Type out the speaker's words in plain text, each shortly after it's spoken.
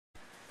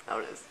Oh,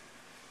 it is.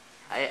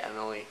 Hi,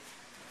 Emily.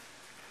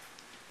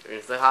 You're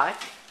gonna say hi?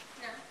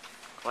 No.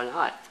 Why not?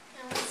 I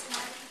want to say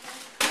hi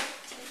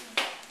to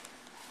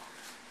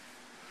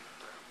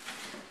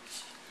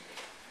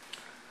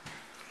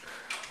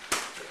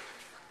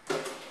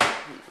you.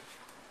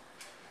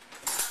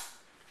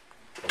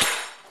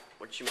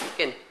 What you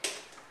making?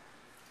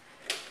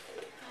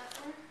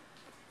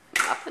 Nothing.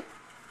 Nothing.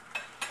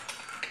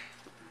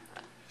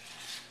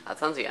 That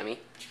sounds yummy.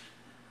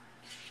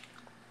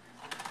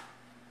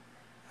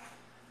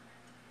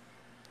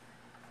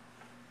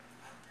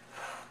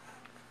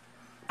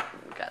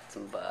 We got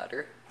some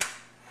butter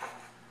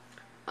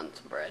on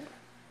some bread.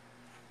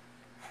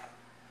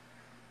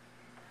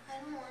 I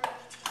don't want to be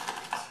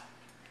taped.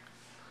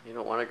 You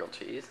don't want to grilled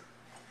cheese?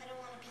 I don't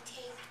want to be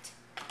taped.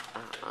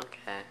 Oh,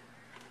 okay.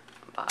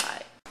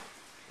 Bye.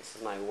 This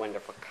is my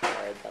wonderful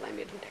card that I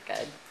made in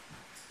Decade.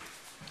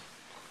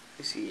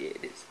 You see,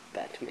 it is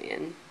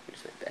Batman.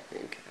 Here's my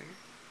Batman card.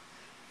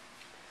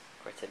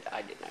 Of course,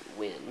 I did not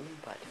win,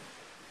 but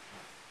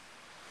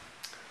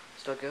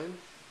still good.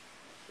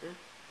 Yeah,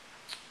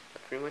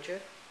 that's pretty much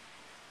it.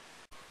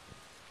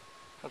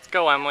 Let's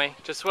go, Emily.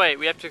 Just wait,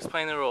 we have to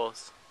explain the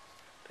rules.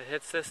 If it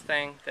hits this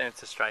thing, then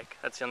it's a strike.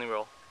 That's the only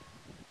rule.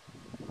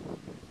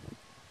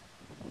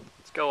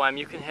 Let's go, Em.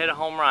 You can hit a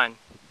home run.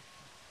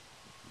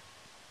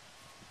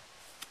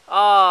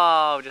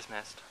 Oh, just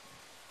missed.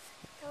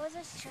 That was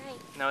a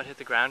strike. No, it hit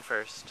the ground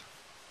first.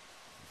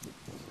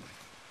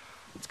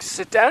 Let's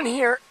sit down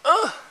here.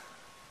 Ugh.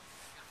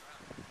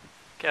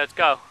 Okay, let's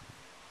go.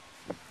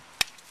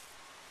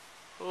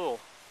 Ooh.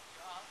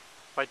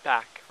 Right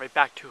back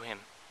to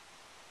him.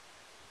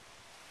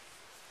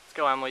 Let's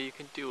go, Emily, you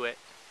can do it.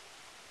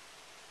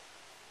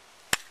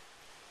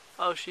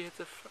 Oh, she hits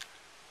the front.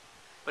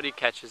 But he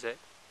catches it.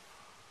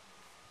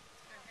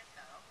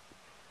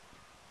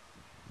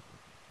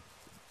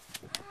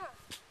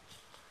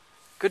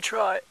 Good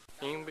try.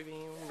 Let's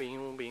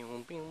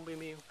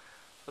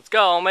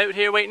go. I'm out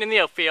here waiting in the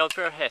outfield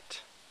for a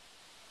hit.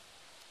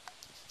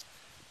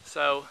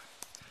 So,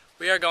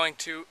 we are going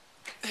to...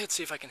 Let's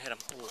see if I can hit him.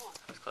 Ooh,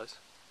 that was close.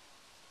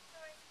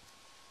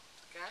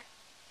 Okay.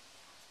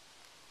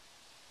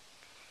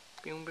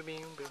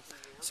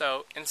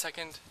 So, in a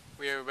second,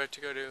 we are about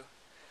to go to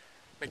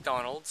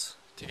McDonald's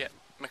to get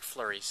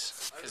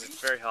McFlurries. Because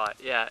it's very hot.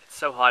 Yeah, it's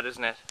so hot,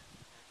 isn't it?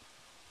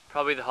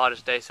 Probably the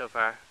hottest day so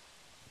far.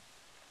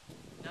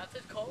 Not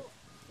this cold.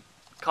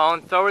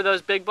 Colin, throw her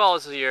those big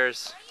balls of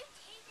yours.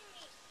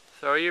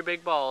 Why are you taping me? Throw your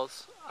big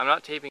balls. I'm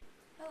not taping.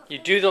 You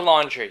do the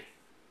laundry.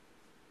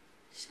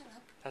 Shut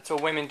up. That's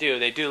what women do.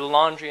 They do the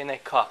laundry and they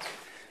cook.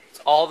 It's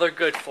all they're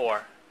good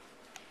for.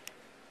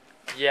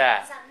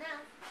 Yeah. Something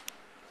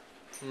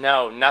else.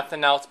 No,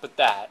 nothing else but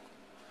that.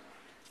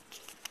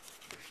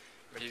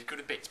 Ready to go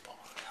to baseball.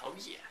 Oh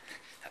yeah.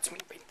 That's me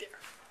right there.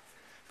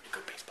 Ready to go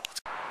to baseball.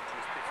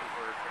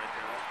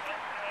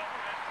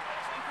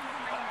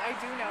 I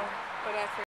do know, but I